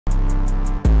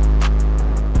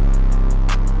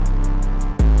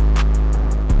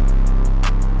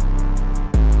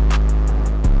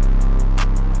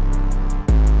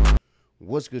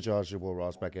What's good, y'all? It's your boy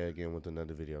Ross back at it again with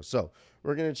another video. So,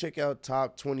 we're going to check out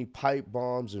top 20 pipe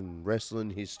bombs in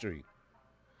wrestling history.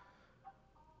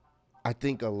 I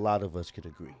think a lot of us could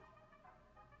agree.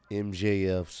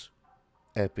 MJF's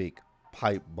epic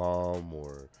pipe bomb,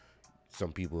 or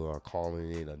some people are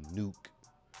calling it a nuke.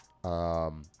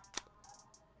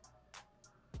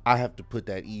 I have to put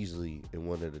that easily in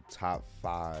one of the top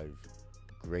 5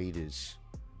 greatest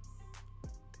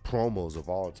promos of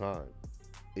all time.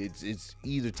 It's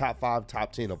either top 5,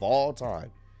 top 10 of all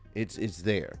time. It's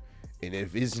there. And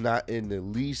if it's not in the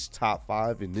least top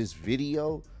 5 in this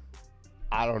video,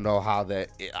 I don't know how it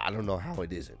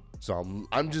isn't. So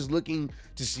I'm just looking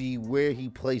to see where he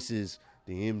places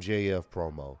the MJF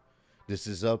promo. This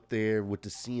is up there with the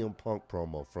CM Punk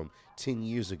promo from 10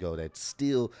 years ago that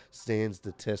still stands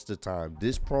the test of time.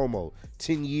 This promo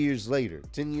 10 years later,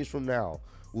 10 years from now,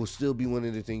 will still be one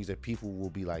of the things that people will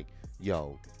be like,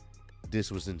 yo, this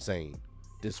was insane.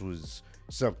 This was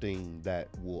something that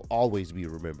will always be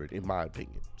remembered, in my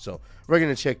opinion. So we're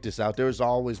going to check this out. There's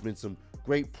always been some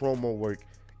great promo work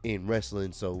in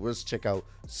wrestling, so let's check out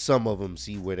some of them,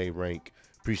 see where they rank.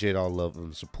 Appreciate all love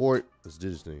and support. Let's do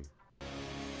this thing.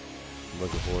 I'm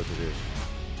looking forward to this.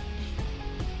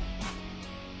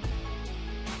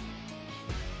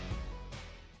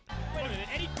 Wait a minute,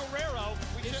 Eddie Guerrero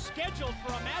is scheduled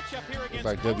for a matchup here against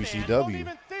like Conan. WCW. Don't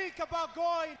even think about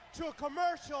going to a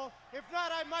commercial. If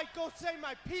not, I might go say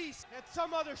my piece at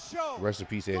some other show. Rest in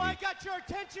peace, Eddie. So I got your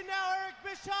attention now, Eric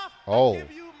Bischoff. Oh. I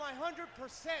give you my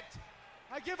 100%.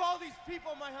 I give all these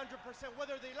people my 100%,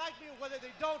 whether they like me or whether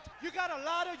they don't. You got a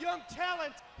lot of young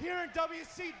talent here in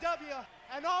WCW,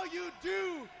 and all you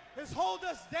do is hold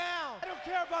us down. I don't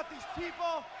care about these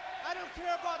people. I don't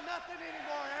care about nothing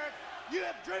anymore, Eric. You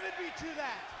have driven me to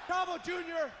that. Bravo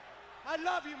Jr., I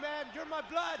love you, man. You're my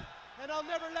blood, and I'll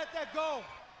never let that go.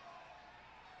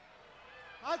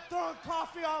 I'm throwing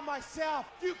coffee on myself.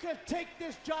 You can take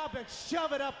this job and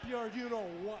shove it up your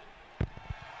you-know-what.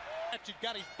 You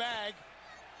got his bag.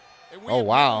 And we Oh, have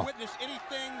wow. never witnessed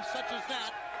anything such as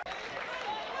that.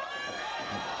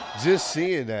 Just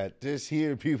seeing that, just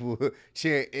hearing people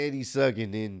chant Eddie suck,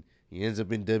 and then he ends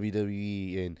up in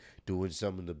WWE and doing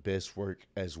some of the best work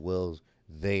as well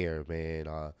there,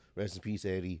 man. Rest in peace,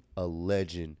 Eddie, a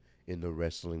legend in the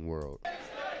wrestling world.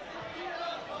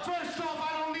 First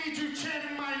off, I don't need you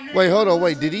chanting my name. Wait, hold on,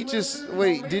 wait, did he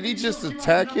just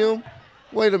attack him?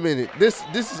 Wait a minute, this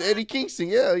is Eddie Kingston,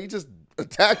 yeah, he just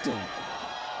attacked him.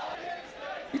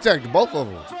 He attacked both of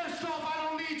them. First off, I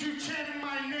don't need you chanting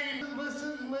my name.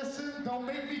 Listen, don't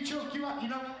make me choke you out, you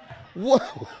know? What?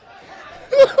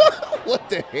 What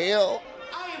the hell?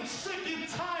 I am sick and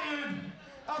tired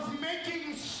of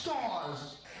making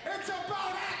stars. It's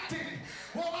about acting.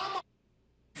 Well, I'm a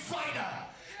fighter,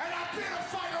 and I've been a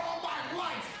fighter all my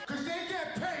life. Because they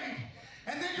get paid,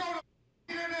 and they go to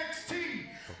NXT,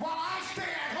 while I stay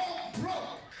at home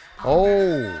broke. I'm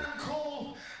better than Adam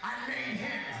Cole, I made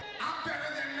him. I'm better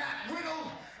than that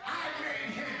Riddle, I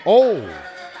made him. Oh. I'm better than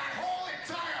that whole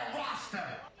entire roster.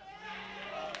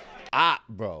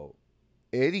 Bro,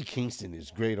 Eddie Kingston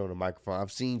is great on the microphone.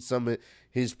 I've seen some of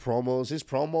his promos, his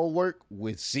promo work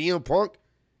with CM Punk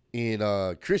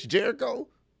and Chris Jericho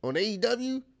on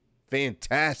AEW.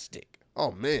 Fantastic.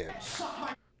 Oh, man. Suck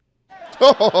my I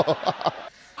don't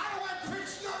have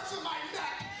pinched nerves in my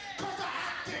neck because of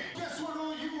acting. Guess what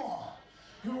all you are?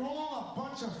 You're all a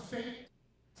bunch of fake.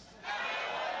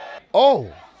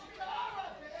 Oh.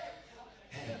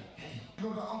 Hey,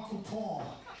 go to Uncle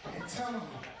Paul and tell him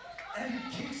Eddie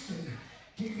Kingston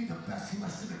gave you the best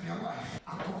lesson of your life.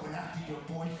 I'm going after your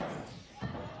boyfriend.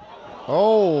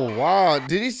 Oh, wow.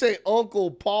 Did he say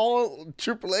Uncle Paul,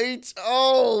 Triple H?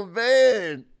 Oh,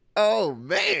 man. Oh,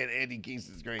 man. Eddie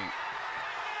Kingston's great.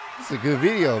 It's a good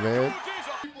video, man.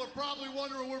 People are probably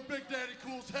wondering where Big Daddy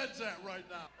Cool's head's at right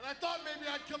now. And I thought maybe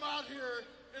I'd come out here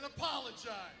and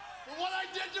apologize. For what I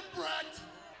did to Brett,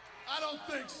 I don't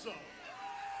think so.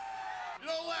 You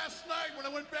know, last night when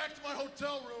I went back to my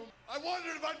hotel room, I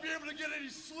wondered if I'd be able to get any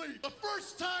sleep. The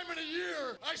first time in a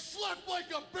year, I slept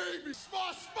like a baby. Small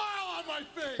smile on my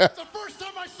face. It's the first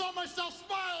time I saw myself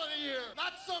smile in a year.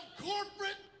 Not some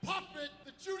corporate puppet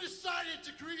that you decided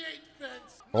to create,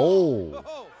 Vince. Oh.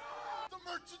 The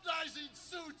merchandising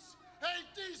suits. Hey,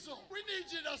 Diesel, we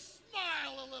need you to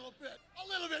smile a little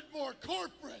bit more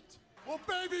corporate. Well,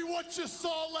 baby, what you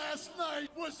saw last night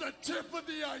was the tip of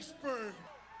the iceberg.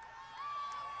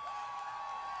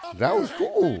 That was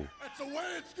cool. That's the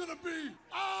way it's gonna be.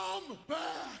 I'm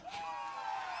back.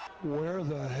 Where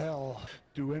the hell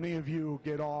do any of you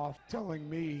get off telling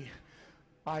me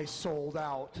I sold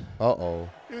out? Uh-oh.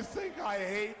 You think I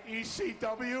hate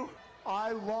ECW?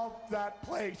 I loved that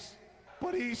place,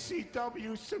 but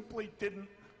ECW simply didn't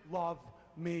love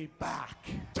me back.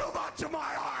 Too much of my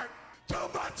heart, too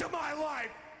much of my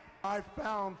life. I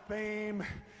found fame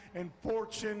and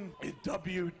fortune in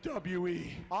WWE.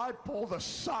 I pulled a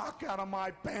sock out of my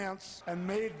pants and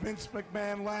made Vince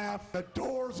McMahon laugh. The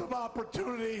doors of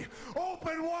opportunity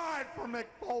open wide for Mick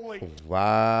Foley.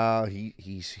 Wow, he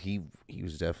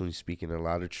was definitely speaking a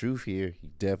lot of truth here. He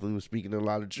definitely was speaking a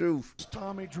lot of truth.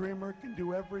 Tommy Dreamer can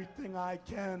do everything I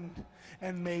can,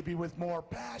 and maybe with more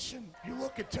passion. You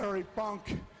look at Terry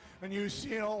Funk, and you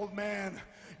see an old man.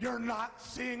 You're not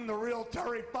seeing the real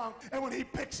Terry Funk. And when he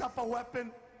picks up a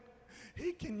weapon,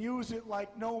 he can use it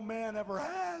like no man ever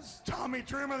has. Tommy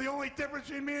Dreamer, the only difference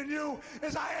between me and you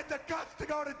is I had the guts to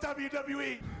go to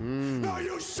WWE. Now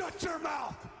you shut your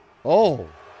mouth. Oh.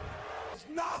 It's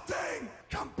nothing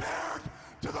compared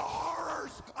to the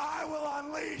horrors I will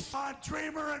unleash on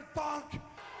Dreamer and Funk.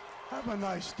 Have a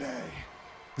nice day.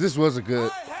 This was a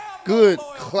good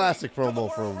classic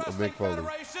promo from Mick Foley.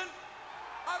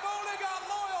 I've only got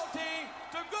loyalty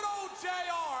to good old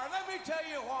JR. Let me tell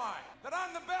you why. That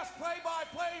I'm the best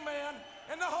play-by-play man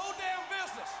in the whole damn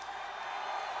business.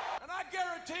 And I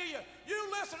guarantee you, you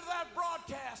listen to that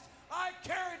broadcast. I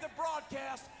carried the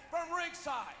broadcast from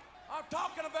ringside. I'm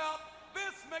talking about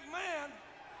Vince McMahon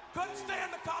couldn't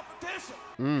stand the competition.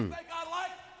 You think I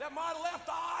like that my left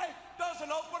eye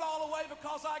doesn't open all the way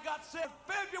because I got sick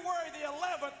February the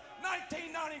 11th,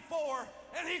 1994,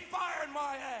 and he fired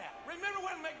my ass. Remember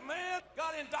when McMahon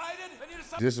got indicted?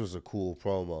 This was a cool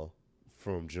promo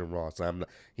from Jim Ross.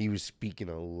 He was speaking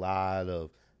a lot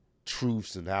of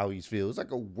truths and how he feels. It's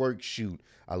like a work shoot.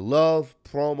 I love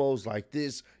promos like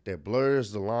this that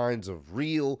blurs the lines of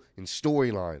real and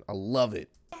storyline. I love it.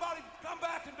 Somebody come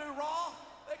back and do Raw.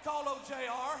 They called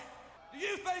OJR. Do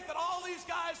you think that all these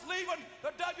guys leaving the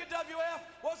WWF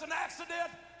was an accident?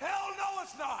 Hell no,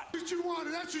 it's not. What you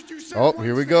wanted, that's what you said. Oh,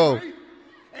 here we go. Right?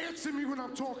 Answer me when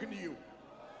I'm talking to you.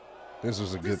 This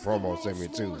was a good promo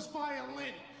segment too.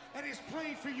 Violin, and he's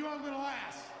playing for your little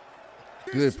ass.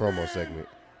 Good promo segment.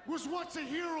 Was once a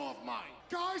hero of mine.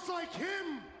 Guys like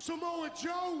him, Samoa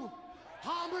Joe,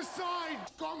 Homicide,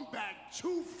 scumbag,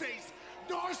 two-faced,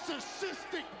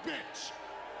 narcissistic bitch.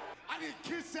 I didn't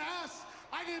kiss ass.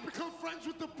 I didn't become friends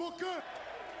with the booker.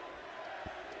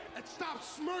 And stop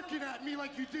smirking at me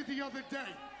like you did the other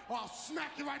day, or I'll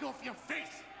smack you right off your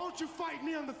face. Why don't you fight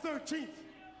me on the 13th?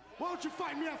 Why don't you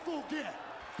fight me at Full Gear?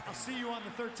 I'll see you on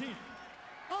the 13th.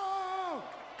 Oh!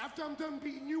 After I'm done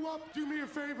beating you up, do me a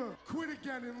favor. Quit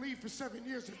again and leave for 7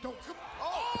 years and don't come.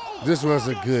 Oh! This was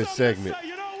a good segment.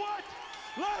 You know what?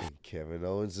 Last Kevin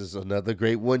Owens is another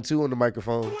great one too on the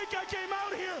microphone. week I came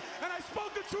out here and I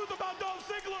spoke the truth about Dolph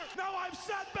Ziggler. Now I've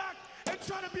sat back and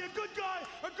tried to be a good guy,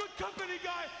 a good company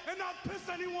guy, and not piss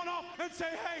anyone off and say,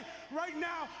 hey, right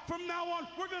now, from now on,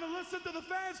 we're going to listen to the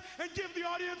fans and give the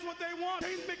audience what they want.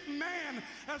 Shane McMahon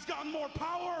has gotten more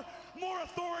power, more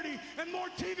authority, and more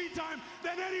TV time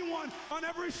than anyone on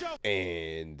every show.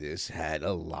 And this had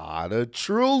a lot of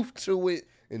truth to it.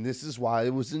 And this is why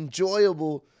it was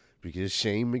enjoyable. Because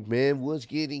Shane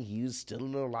McMahon he was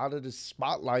stealing a lot of the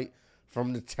spotlight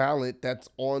from the talent that's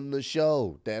on the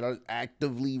show, that are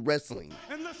actively wrestling.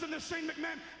 And listen to Shane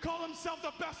McMahon call himself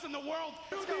the best in the world.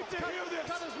 You need to hear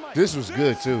this. This was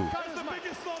good too. That's the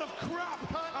biggest load of crap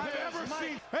I've ever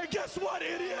seen. Hey, guess what,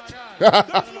 idiot?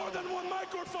 There's more than one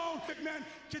microphone. McMahon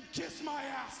can kiss my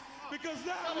ass because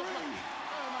that ring.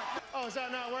 Oh, is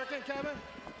that not working, Kevin?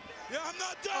 Yeah, I'm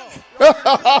not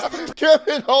done.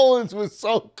 Kevin Owens was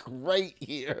so great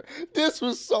here. This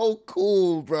was so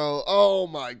cool, bro. Oh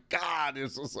my God,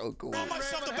 this was so cool.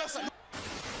 Myself the best.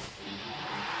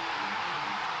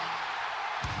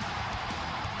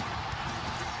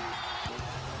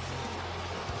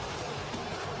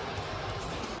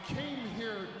 Came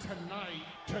here tonight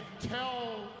to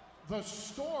tell the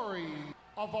story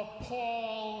of a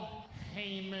Paul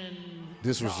Heyman.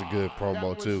 This was a good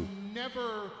promo that too. Was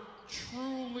never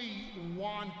truly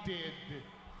wanted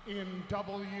in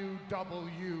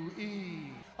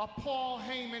WWE. A Paul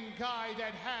Heyman guy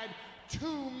that had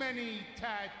too many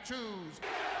tattoos.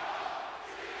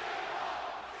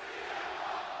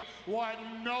 What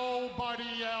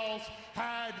nobody else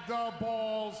had the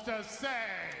balls to say.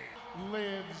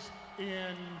 Lives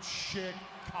in Chicago.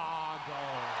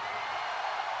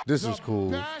 This was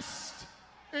cool. Best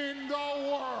in the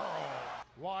world.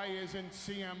 Why isn't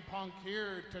CM Punk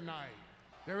here tonight?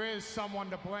 There is someone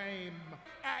to blame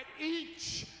at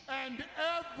each and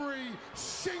every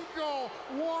single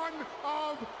one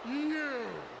of you.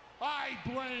 I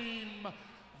blame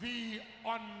The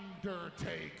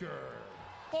Undertaker.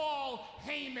 Paul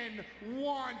Heyman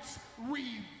wants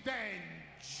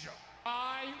revenge.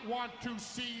 I want to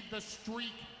see the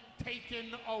streak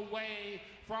taken away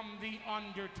from The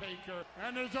Undertaker.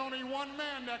 And there's only one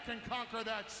man that can conquer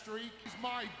that streak. He's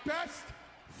my best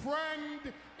friend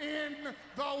in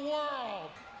the world,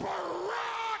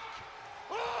 Brock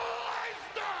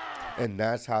Lesnar! And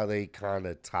that's how they kind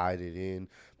of tied it in,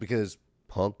 because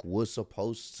Punk was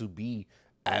supposed to be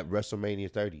at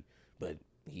WrestleMania 30, but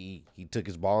he took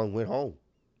his ball and went home.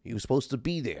 He was supposed to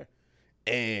be there.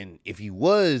 And if he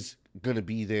was going to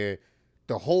be there,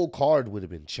 the whole card would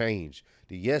have been changed.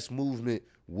 The Yes Movement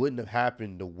wouldn't have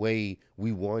happened the way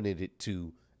we wanted it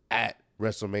to at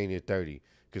WrestleMania 30.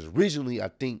 Because originally, I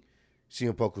think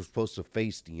CM Punk was supposed to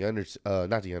face Triple H at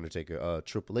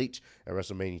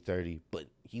WrestleMania 30, but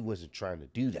he wasn't trying to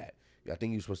do that. I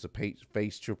think he was supposed to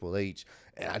face Triple H,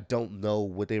 and I don't know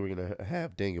what they were going to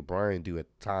have Daniel Bryan do at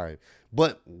the time.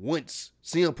 But once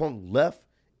CM Punk left,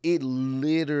 it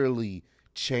literally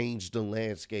changed the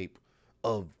landscape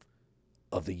of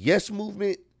the Yes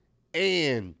Movement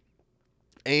and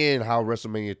how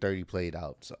WrestleMania 30 played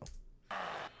out. So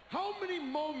how many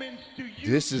moments do you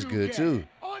This is good get? too.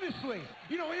 Honestly,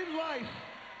 you know, in life,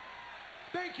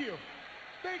 thank you.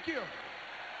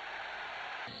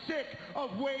 Sick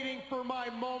of waiting for my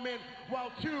moment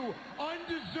while two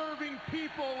undeserving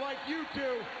people like you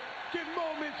two get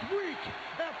moments week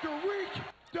after week.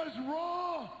 Does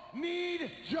Raw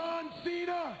need John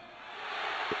Cena?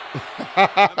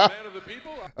 I'm a man of the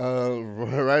people.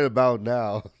 Right about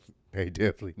now, they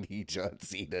definitely need John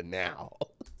Cena now.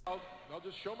 I'll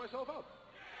just show myself up.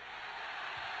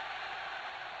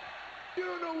 You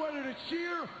don't know whether to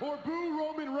cheer or boo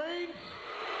Roman Reigns?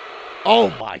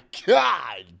 Oh my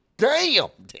God.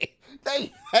 Damn.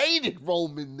 They hated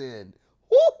Roman then.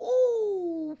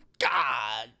 Woo-hoo.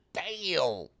 God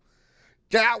damn.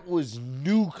 That was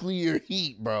nuclear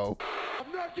heat, bro.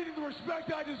 I'm not getting the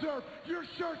respect I deserve. Your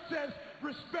shirt says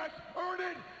respect, earn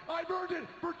it. I've earned it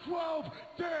for 12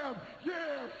 damn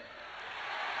years.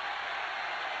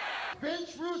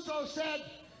 Vince Russo said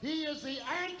he is the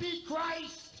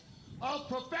Antichrist of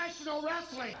professional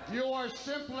wrestling. You are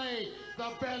simply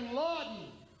the Ben Laden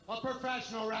of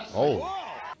professional wrestling. Oh.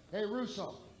 Hey,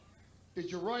 Russo,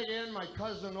 did you write in my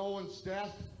cousin Owen's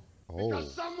death? Oh.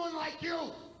 Because someone like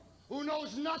you, who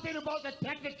knows nothing about the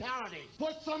technicalities,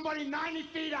 put somebody 90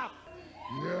 feet up.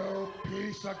 You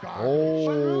piece of garbage. Oh.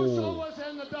 But Russo was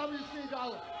in the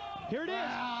WCW. Here it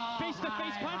is,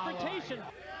 face-to-face confrontation.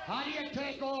 How do you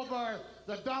take over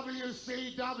the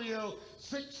WCW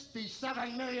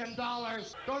 $67 million?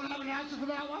 Don't have an answer for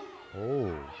that one?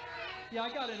 Oh. Yeah,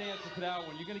 I got an answer to that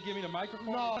one. You gonna give me the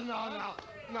microphone? No.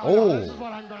 Oh. This is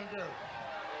what I'm gonna do.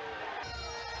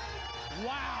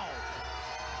 Wow.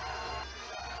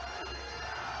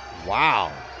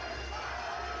 Wow.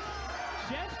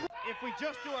 If we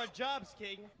just do our jobs,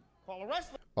 King, call a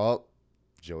wrestling Oh,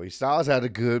 Joey Styles had a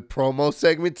good promo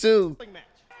segment too. match.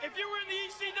 If you were in the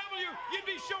ECW, you'd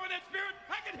be showing that spirit.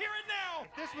 I can hear it now.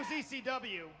 If this was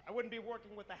ECW, I wouldn't be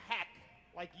working with a hack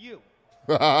like you.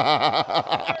 All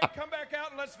right, come back out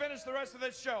and let's finish the rest of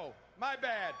this show. My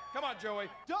bad. Come on, Joey.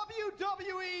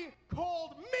 WWE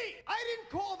called me. I didn't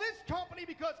call this company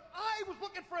because I was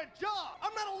looking for a job.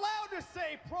 I'm not allowed to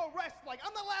say pro wrestling.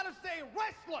 I'm not allowed to say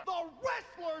wrestler. The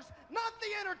wrestlers, not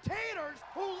the entertainers,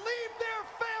 who leave their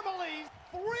families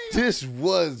free. This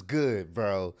was good,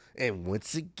 bro. And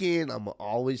once again, I'm going to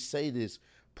always say this.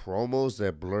 Promos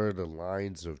that blur the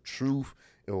lines of truth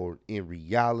or in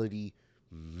reality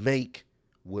make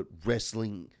what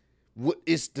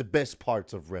it's the best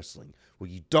parts of wrestling. Where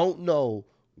you don't know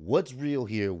what's real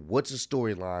here, what's a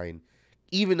storyline.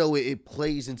 Even though it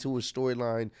plays into a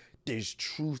storyline, there's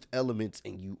truth elements,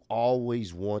 and you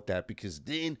always want that, because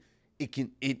then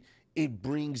it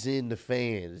brings in the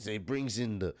fans. It brings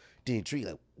in the intrigue.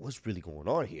 Like, what's really going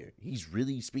on here? He's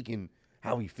really speaking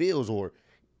how he feels, or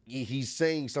he's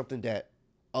saying something that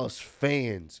us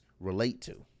fans relate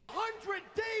to. 100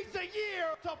 days a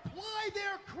year to ply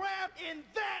their craft in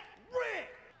that ring.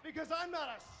 Because I'm not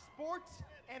a sports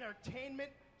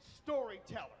entertainment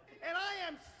storyteller. And I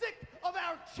am sick of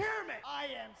our chairman. I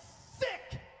am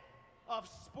sick of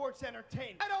sports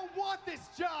entertainment. I don't want this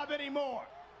job anymore.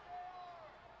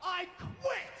 I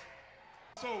quit.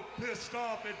 So pissed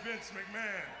off at Vince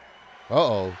McMahon.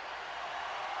 Uh-oh.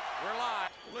 We're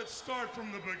live. Let's start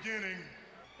from the beginning.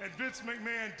 And Vince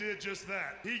McMahon did just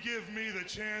that. He gave me the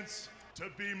chance to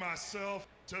be myself,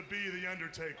 to be The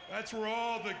Undertaker. That's where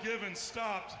all the giving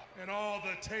stopped and all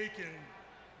the taking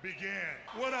began.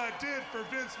 What I did for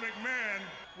Vince McMahon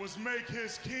was make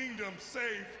his kingdom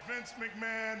safe. Vince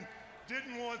McMahon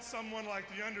didn't want someone like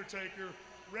The Undertaker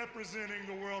representing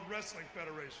the World Wrestling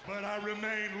Federation. But I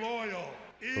remain loyal.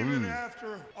 Even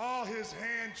after all his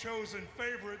hand-chosen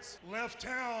favorites left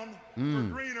town for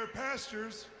greener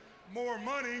pastures, more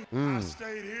money, I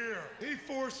stayed here. He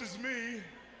forces me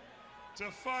to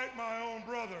fight my own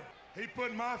brother. He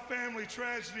put my family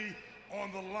tragedy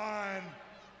on the line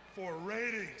for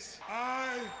ratings.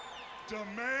 I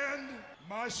demand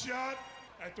my shot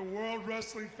at the World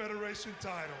Wrestling Federation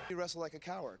title. You wrestle like a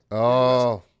coward.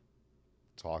 Oh,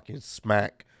 talking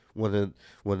smack. One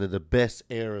of the best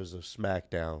eras of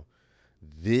SmackDown.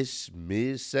 This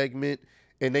Miz segment,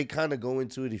 and they kind of go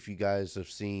into it. If you guys have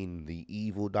seen the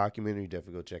Evil documentary,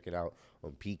 definitely go check it out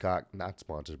on Peacock. Not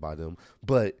sponsored by them,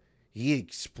 but he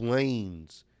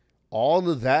explains all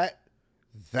of that.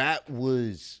 That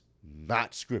was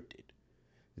not scripted.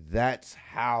 That's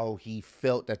how he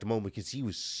felt at the moment, because he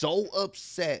was so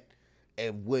upset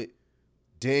at what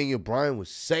Daniel Bryan was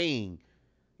saying.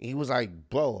 He was like,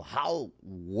 bro,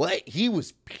 what? He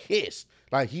was pissed.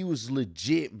 Like, he was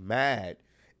legit mad.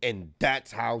 And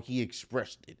that's how he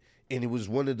expressed it. And it was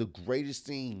one of the greatest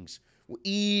things,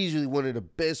 easily one of the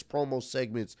best promo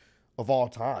segments of all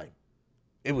time.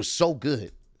 It was so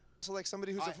good. So like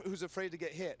somebody who's afraid to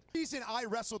get hit. The reason I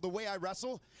wrestle the way I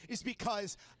wrestle is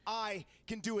because I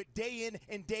can do it day in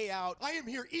and day out. I am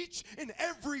here each and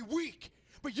every week.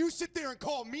 But you sit there and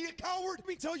call me a coward? Let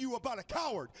me tell you about a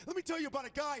coward. Let me tell you about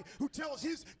a guy who tells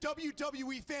his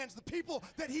WWE fans, the people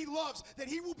that he loves, that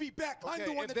he will be back. Okay, I'm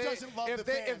the one that doesn't love the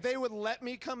fans. If they would let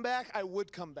me come back, I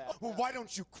would come back. Well, why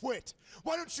don't you quit?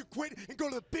 Why don't you quit and go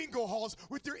to the bingo halls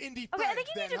with your indie friends? Okay, I think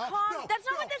you need to calm. That's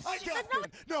not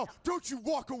what this. No, don't you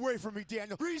walk away from me,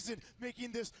 Daniel. Reason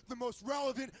making this the most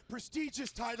relevant,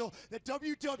 prestigious title that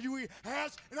WWE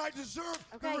has, and I deserve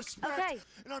the respect. Okay.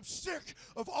 And I'm sick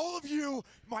of all of you,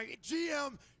 my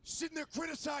GM, sitting there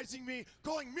criticizing me,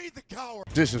 calling me the coward.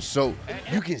 This is so,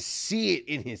 you can see it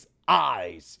in his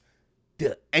eyes,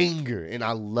 the anger, and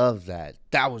I love that.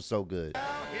 That was so good. Now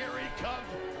here he comes.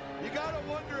 You gotta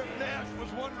wonder if Nash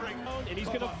was wondering. And he's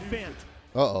gonna vent.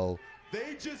 Uh-oh.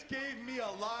 They just gave me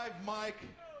a live mic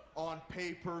on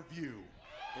pay-per-view.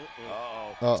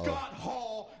 Scott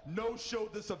Hall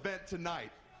no-showed this event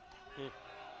tonight.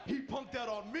 He punked out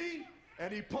on me,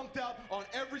 and he punked out on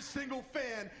every single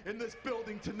fan in this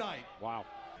building tonight. Wow.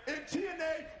 In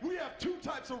TNA, we have two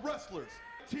types of wrestlers.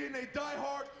 TNA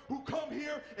diehard who come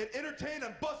here and entertain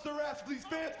and bust their ass for these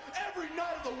fans every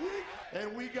night of the week.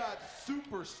 And we got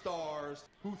superstars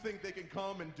who think they can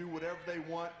come and do whatever they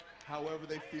want, however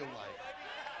they feel like.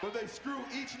 But they screw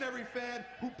each and every fan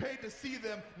who paid to see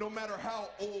them, no matter how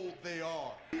old they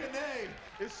are. TNA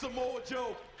is Samoa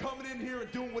Joe coming in here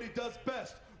and doing what he does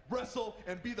best. Wrestle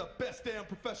and be the best damn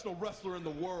professional wrestler in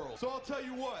the world. So I'll tell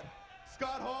you what,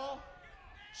 Scott Hall,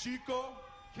 Chico,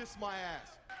 kiss my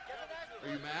ass. Are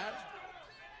you mad?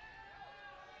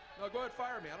 No, go ahead,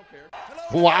 fire me, I don't care.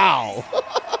 Hello, wow.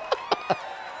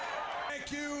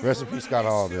 Thank you. Rest in peace, Scott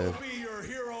Hall, man. Be your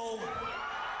hero.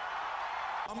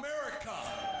 America,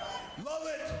 love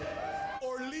it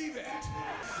or leave it.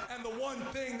 And the one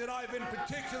thing that I've in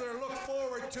particular looked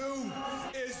forward to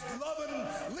is loving,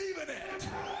 leaving it.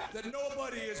 That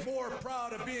nobody is more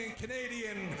proud of being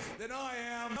Canadian than I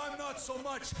am. I'm not so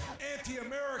much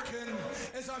anti-American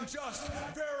as I'm just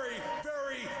very,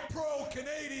 very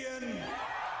pro-Canadian.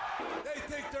 They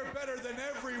think they're better than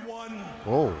everyone.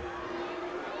 Oh.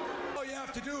 All you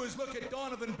have to do is look at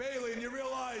Donovan Bailey and you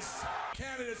realize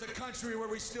Canada's a country where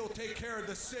we still take care of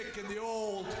the sick and the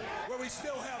old, where we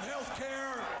still have health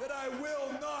care, that I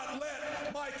will not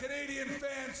let my Canadian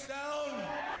fans down.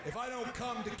 If I don't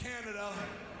come to Canada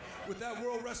with that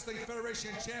World Wrestling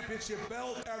Federation Championship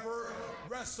belt, ever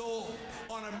wrestle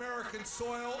on American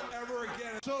soil ever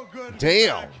again. So good.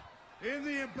 Damn. In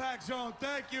the Impact Zone.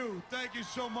 Thank you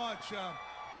so much.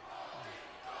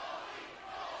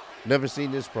 Never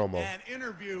seen this promo. And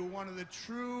interview one of the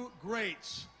true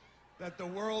greats that the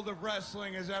world of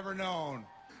wrestling has ever known,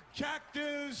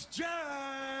 Cactus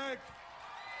Jack.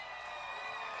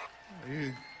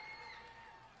 You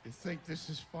think this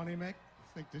is funny, Mick?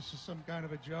 You think this is some kind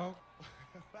of a joke?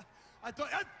 I thought,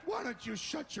 why don't you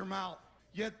shut your mouth?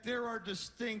 Yet there are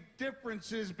distinct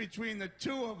differences between the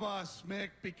two of us, Mick,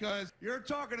 because you're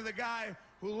talking to the guy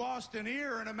who lost an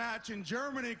ear in a match in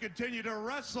Germany and continued to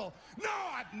wrestle. No,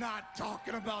 I'm not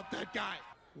talking about that guy.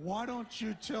 Why don't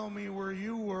you tell me where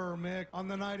you were, Mick, on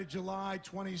the night of July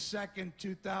 22nd,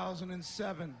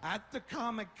 2007, at the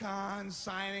Comic-Con,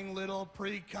 signing little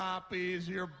pre-copies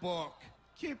of your book.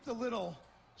 Keep the little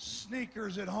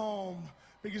sneakers at home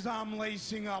because I'm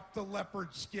lacing up the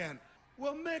leopard skin.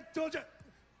 Well, Mick told you.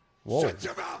 Whoa. Shut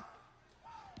your mouth!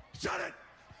 Shut it!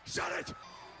 Shut it!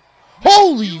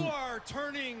 Holy. You are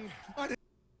turning.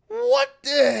 What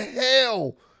the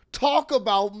hell? Talk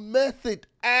about method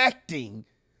acting.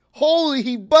 Holy,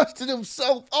 he busted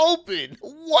himself open.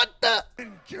 What the?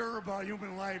 Didn't care about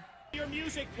human life. Your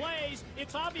music plays.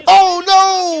 It's obvious. Oh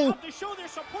no! To show their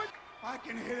support. I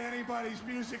can hit anybody's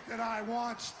music that I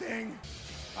want, Sting.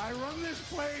 I run this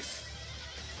place.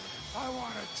 I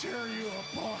want to tear you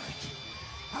apart.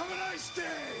 Have a nice day.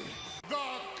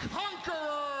 The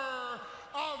conqueror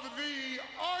of the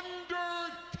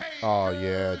Undertaker. Oh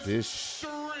yeah, this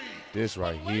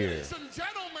right here. Ladies and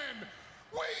gentlemen,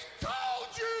 we told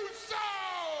you so.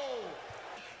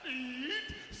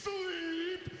 Eat,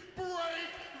 sleep,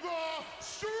 break the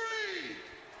streak.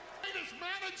 Greatest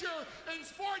manager in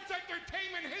sports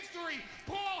entertainment history,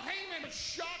 Paul Heyman,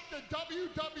 shocked the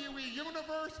WWE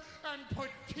universe and put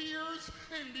tears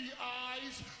in the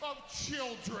eyes of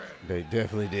children. They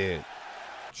definitely did.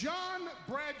 John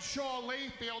Bradshaw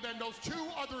Layfield and those two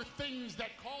other things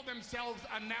that call themselves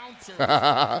announcers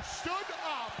stood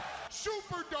up,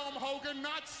 Superdome Hogan,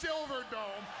 not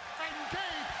Silverdome, and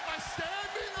gave a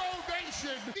standing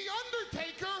ovation. The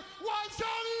Undertaker was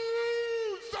a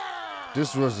loser!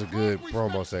 This was a good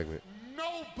promo segment.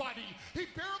 Nobody. He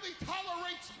barely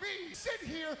tolerates me. Sit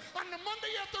here on the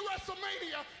Monday after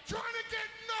WrestleMania trying to get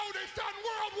noticed on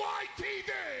worldwide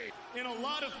TV. In a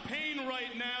lot of pain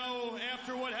right now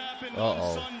after what happened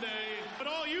on Sunday. But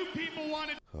all you people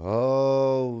wanted.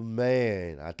 Oh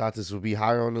man, I thought this would be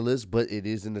higher on the list, but it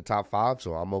is in the top 5,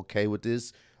 so I'm okay with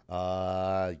this.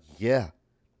 Yeah,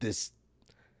 this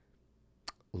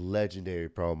legendary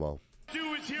promo.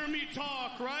 Do is hear me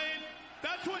talk, right?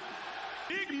 That's what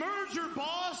big merger,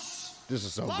 boss. This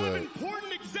is so good. A lot good. of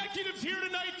important executives here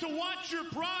tonight to watch your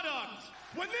product.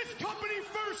 When this company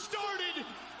first started,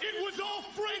 it was all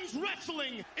friends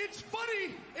wrestling. It's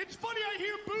funny I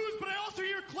hear boos, but I also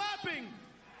hear clapping.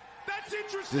 That's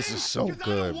interesting. This is so good, I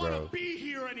don't bro. want to be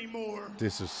here anymore.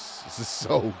 This is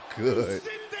so good.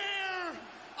 Sit there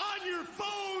on your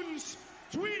phones,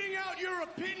 tweeting out your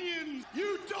opinions.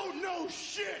 You don't know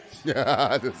shit.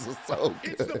 Yeah, this is so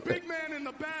good. It's the big man in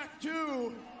the back,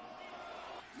 too.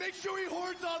 Make sure he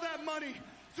hoards all that money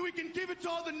so he can give it to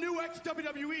all the new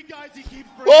ex-WWE guys he keeps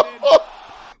bringing in.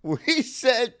 When he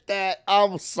said that, I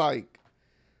was like,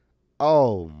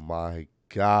 oh my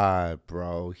God,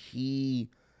 bro.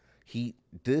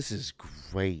 This is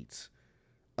great.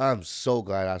 I'm so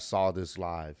glad I saw this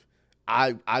live.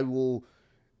 It will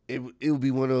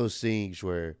be one of those things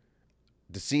where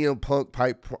the CM Punk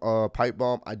pipe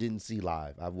bomb I didn't see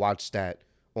live. I watched that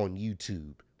on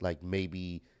YouTube, like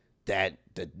maybe the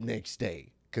next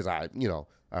day, because I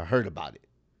heard about it.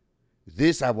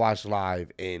 This I watched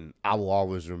live, and I will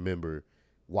always remember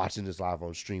watching this live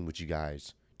on stream with you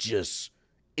guys, just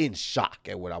in shock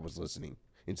at what I was listening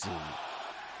and seeing.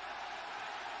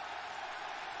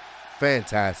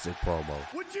 Fantastic promo.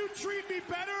 Would you treat me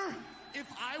better if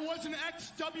I was an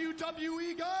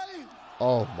ex-WWE guy?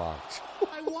 Oh my.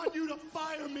 I want you to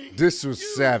fire me. This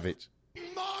was savage.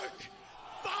 Mark,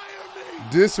 fire me.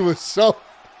 This was so.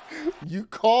 You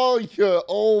call your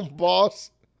own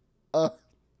boss a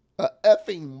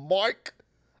effing mark?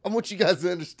 I want you guys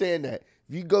to understand that.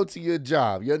 If you go to your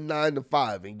job, your 9 to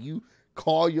 5, and you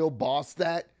call your boss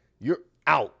that, you're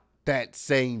out that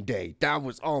same day. That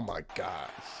was, oh my gosh.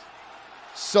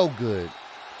 So good.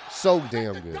 So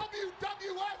damn good.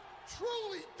 WWF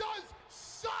truly does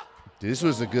suck. This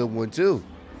was a good one, too.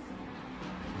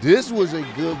 This was a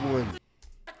good one.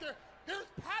 Here's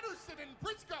Patterson and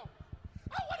Briscoe.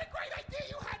 Oh, what a great idea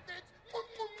you had, Vince.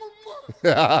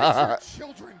 It's your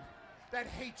children that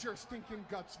hate your stinking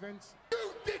guts, Vince.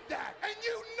 You did that, and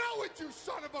you know it, you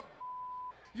son of a...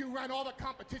 You ran all the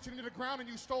competition into the ground and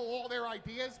you stole all their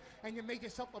ideas and you made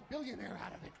yourself a billionaire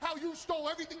out of it. How you stole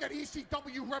everything that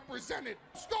ECW represented.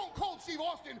 Stone Cold Steve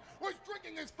Austin was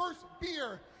drinking his first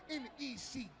beer in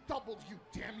ECW,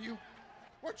 damn you.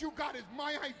 What you got is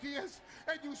my ideas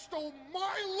and you stole my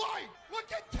life. Look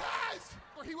at Taz,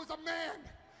 for he was a man.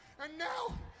 And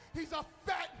now he's a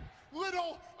fat,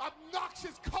 little,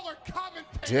 obnoxious color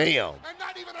commentator. Damn. And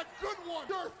not even a good one.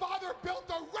 Your father built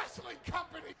a wrestling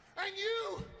company. And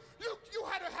you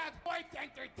had to have sports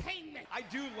entertainment. I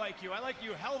do like you. I like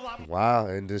you a hell of a lot. Wow,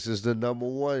 and this is the number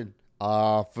 1.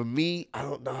 For me, I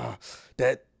don't know.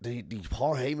 That the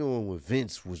Paul Heyman one with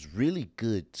Vince was really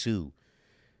good too.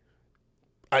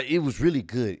 It was really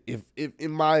good. If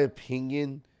in my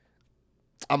opinion,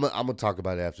 I'm gonna talk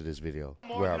about it after this video.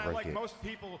 More than I like most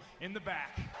people in the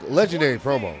back. Legendary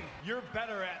promo. You're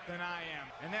better at than I am,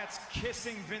 and that's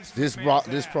kissing Vince. This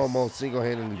promo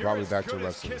single-handedly brought me back to You're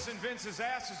as wrestling. good at kissing Vince's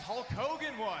ass as Hulk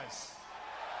Hogan was.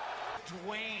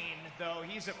 Dwayne, though,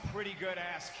 he's a pretty good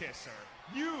ass kisser.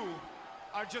 You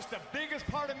are just the biggest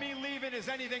part of me leaving as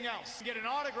anything else. Get an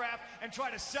autograph and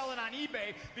try to sell it on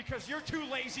eBay because you're too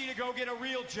lazy to go get a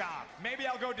real job. Maybe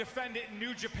I'll go defend it in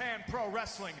New Japan Pro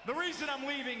Wrestling. The reason I'm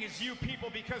leaving is you people,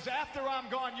 because after I'm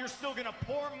gone, you're still gonna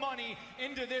pour money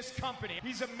into this company.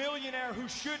 He's a millionaire who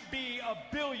should be a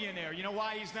billionaire. You know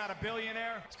why he's not a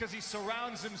billionaire? It's because he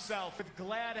surrounds himself with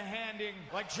glad-handing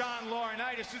like John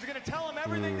Laurinaitis, who's gonna tell him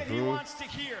everything that he wants to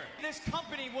hear. This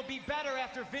company will be better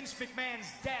after Vince McMahon's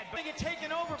dead. But they get taken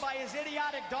over by his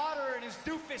idiotic daughter and his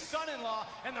doofus son-in-law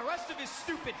and the rest of his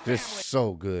stupid family. This is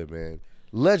so good, man.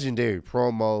 Legendary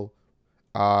promo.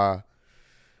 For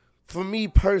me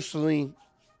personally,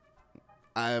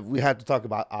 we have to talk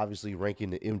about obviously ranking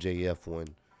the MJF one.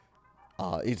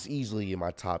 It's easily in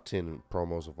my top 10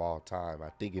 promos of all time.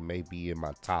 I think it may be in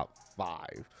my top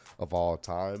 5 of all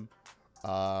time.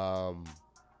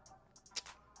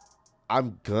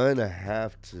 I'm gonna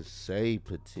have to say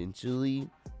potentially.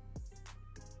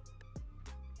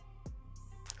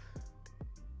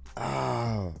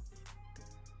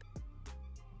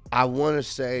 I want to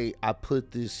say I put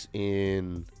this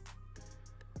in.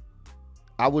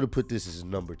 I would have put this as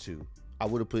number 2. I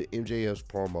would have put MJF's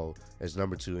promo as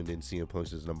number 2 and then CM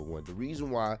Punk's as number 1. The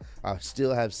reason why I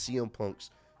still have CM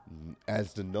Punk's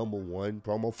as the number 1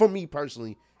 promo for me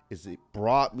personally is it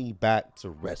brought me back to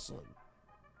wrestling.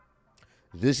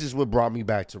 This is what brought me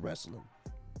back to wrestling.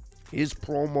 His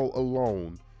promo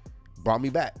alone brought me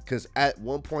back because at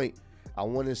one point I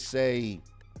want to say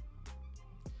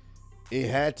it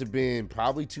had to been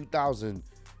probably 2000.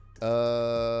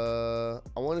 I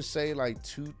want to say like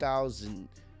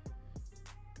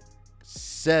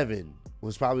 2007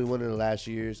 was probably one of the last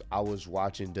years I was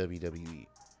watching WWE.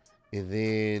 And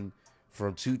then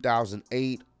from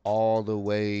 2008 all the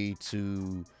way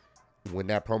to when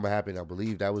that promo happened, I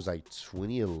believe that was like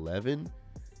 2011.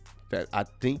 I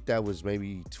think that was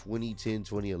maybe 2010,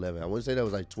 2011. I want to say that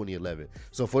was like 2011.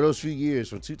 So for those few years,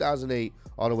 from 2008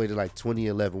 all the way to like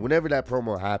 2011, whenever that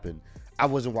promo happened, I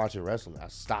wasn't watching wrestling. I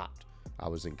stopped. I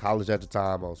was in college at the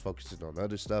time. I was focusing on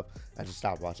other stuff. I just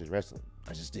stopped watching wrestling.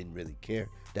 I just didn't really care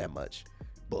that much.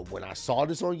 But when I saw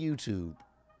this on YouTube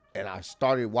and I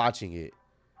started watching it,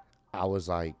 I was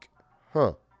like,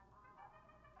 huh,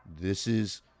 this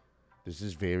is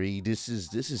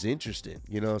interesting.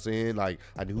 You know what I'm saying? Like,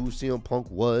 I knew who CM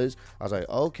Punk was. I was like,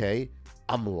 okay,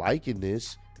 I'm liking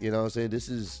this. You know what I'm saying? This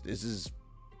is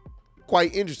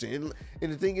quite interesting.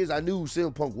 And the thing is, I knew who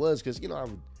CM Punk was because, you know, I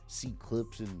would see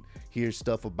clips and hear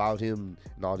stuff about him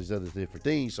and all these other different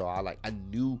things. So I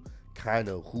knew kind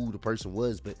of who the person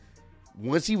was. But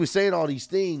once he was saying all these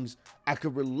things, I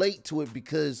could relate to it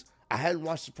because I hadn't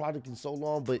watched the product in so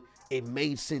long, but it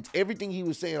made sense. Everything he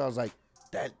was saying, I was like,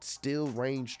 that still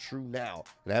reigns true now.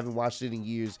 And I haven't watched it in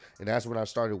years. And that's when I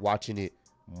started watching it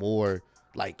more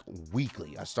like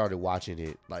weekly. I started watching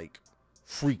it like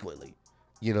frequently.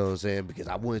 You know what I'm saying? Because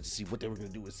I wanted to see what they were going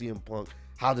to do with CM Punk,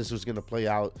 how this was going to play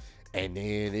out. And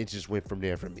then it just went from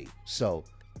there for me. So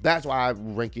that's why I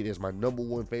rank it as my number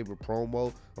 1 favorite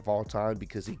promo of all time,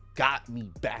 because it got me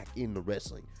back into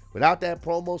wrestling. Without that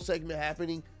promo segment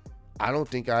happening, I don't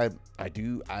think I'm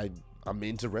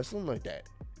into wrestling like that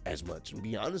as much. And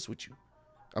be honest with you,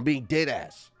 I'm being dead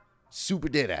ass, super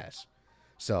dead ass.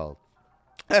 So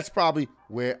that's probably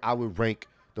where I would rank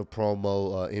the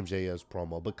promo, MJF's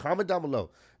promo. But comment down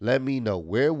below, let me know,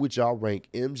 where would y'all rank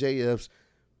MJF's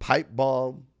pipe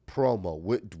bomb promo?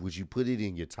 Would you put it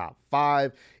in your top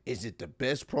 5? Is it the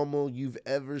best promo you've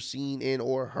ever seen and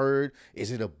or heard? Is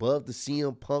it above the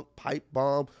CM Punk pipe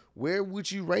bomb? Where would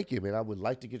you rank it, man? I would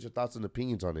like to get your thoughts and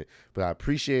opinions on it. But I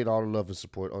appreciate all the love and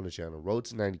support on the channel. Road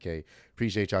to 90K.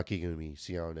 Appreciate y'all kicking with me.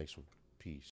 See y'all on the next one.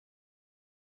 Peace.